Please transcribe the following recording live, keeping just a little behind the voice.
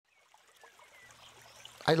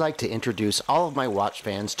I'd like to introduce all of my watch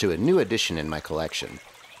fans to a new addition in my collection.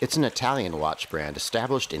 It's an Italian watch brand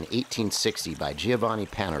established in 1860 by Giovanni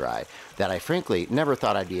Panerai that I frankly never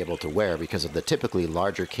thought I'd be able to wear because of the typically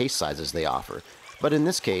larger case sizes they offer, but in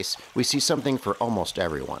this case, we see something for almost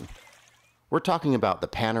everyone. We're talking about the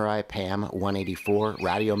Panerai PAM 184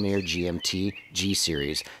 RADIOMIR GMT G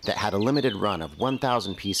series that had a limited run of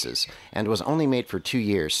 1,000 pieces and was only made for 2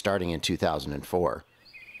 years starting in 2004.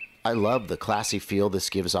 I love the classy feel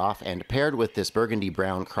this gives off, and paired with this burgundy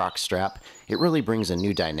brown croc strap, it really brings a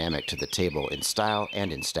new dynamic to the table in style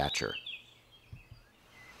and in stature.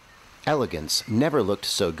 Elegance never looked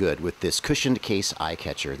so good with this cushioned case eye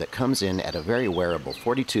catcher that comes in at a very wearable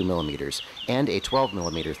 42mm and a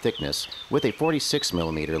 12mm thickness with a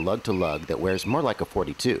 46mm lug-to-lug that wears more like a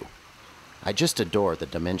 42. I just adore the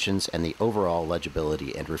dimensions and the overall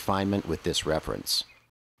legibility and refinement with this reference.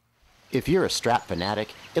 If you're a strap fanatic,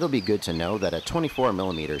 it'll be good to know that a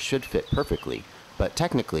 24mm should fit perfectly, but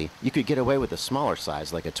technically, you could get away with a smaller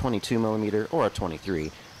size like a 22mm or a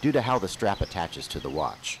 23 due to how the strap attaches to the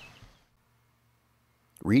watch.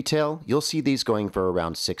 Retail, you'll see these going for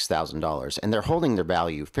around $6,000, and they're holding their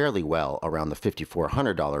value fairly well around the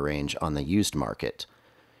 $5,400 range on the used market.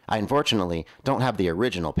 I unfortunately don't have the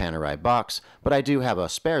original Panerai box, but I do have a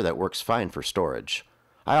spare that works fine for storage.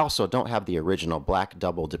 I also don't have the original black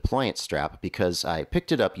double deployant strap because I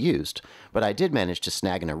picked it up used, but I did manage to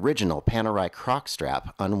snag an original Panerai croc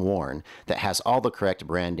strap unworn that has all the correct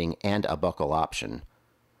branding and a buckle option.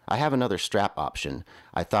 I have another strap option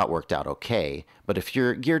I thought worked out okay, but if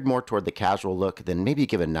you're geared more toward the casual look, then maybe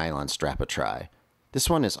give a nylon strap a try. This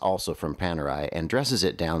one is also from Panerai and dresses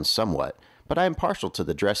it down somewhat, but I am partial to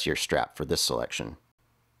the dressier strap for this selection.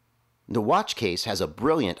 The watch case has a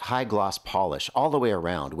brilliant high-gloss polish all the way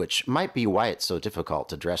around, which might be why it's so difficult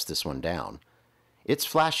to dress this one down. It's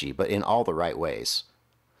flashy, but in all the right ways.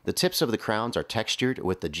 The tips of the crowns are textured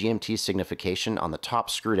with the GMT signification on the top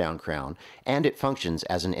screw-down crown, and it functions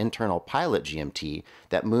as an internal pilot GMT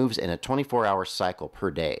that moves in a 24-hour cycle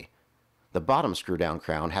per day. The bottom screw-down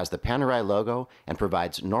crown has the Panerai logo and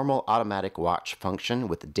provides normal automatic watch function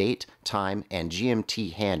with date, time, and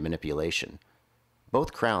GMT hand manipulation.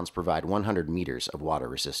 Both crowns provide 100 meters of water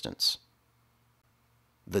resistance.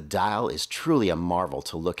 The dial is truly a marvel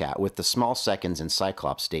to look at with the small seconds and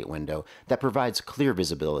Cyclops date window that provides clear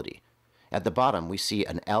visibility. At the bottom we see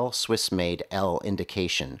an L Swiss-made L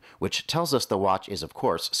indication, which tells us the watch is of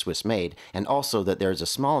course Swiss-made, and also that there is a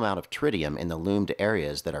small amount of tritium in the lumed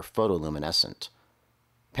areas that are photoluminescent.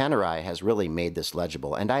 Panerai has really made this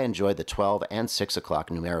legible, and I enjoy the 12 and 6 o'clock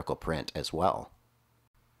numerical print as well.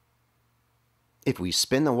 If we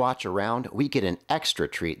spin the watch around, we get an extra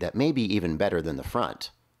treat that may be even better than the front.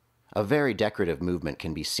 A very decorative movement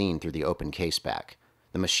can be seen through the open case back.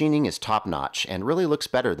 The machining is top-notch and really looks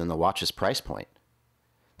better than the watch's price point.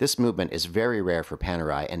 This movement is very rare for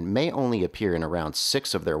Panerai and may only appear in around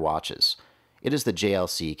 6 of their watches. It is the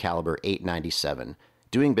JLC caliber 897,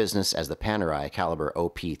 doing business as the Panerai caliber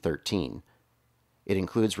OP13. It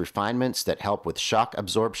includes refinements that help with shock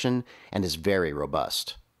absorption and is very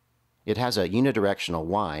robust. It has a unidirectional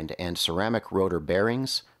wind and ceramic rotor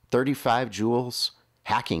bearings, 35 joules,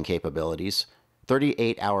 hacking capabilities,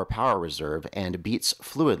 38-hour power reserve, and beats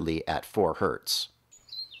fluidly at 4 Hz.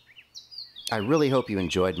 I really hope you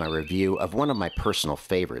enjoyed my review of one of my personal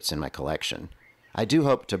favorites in my collection. I do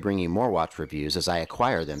hope to bring you more watch reviews as I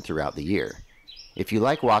acquire them throughout the year. If you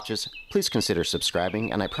like watches, please consider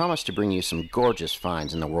subscribing, and I promise to bring you some gorgeous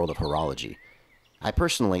finds in the world of horology. I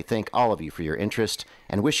personally thank all of you for your interest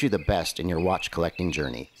and wish you the best in your watch collecting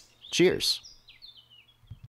journey. Cheers!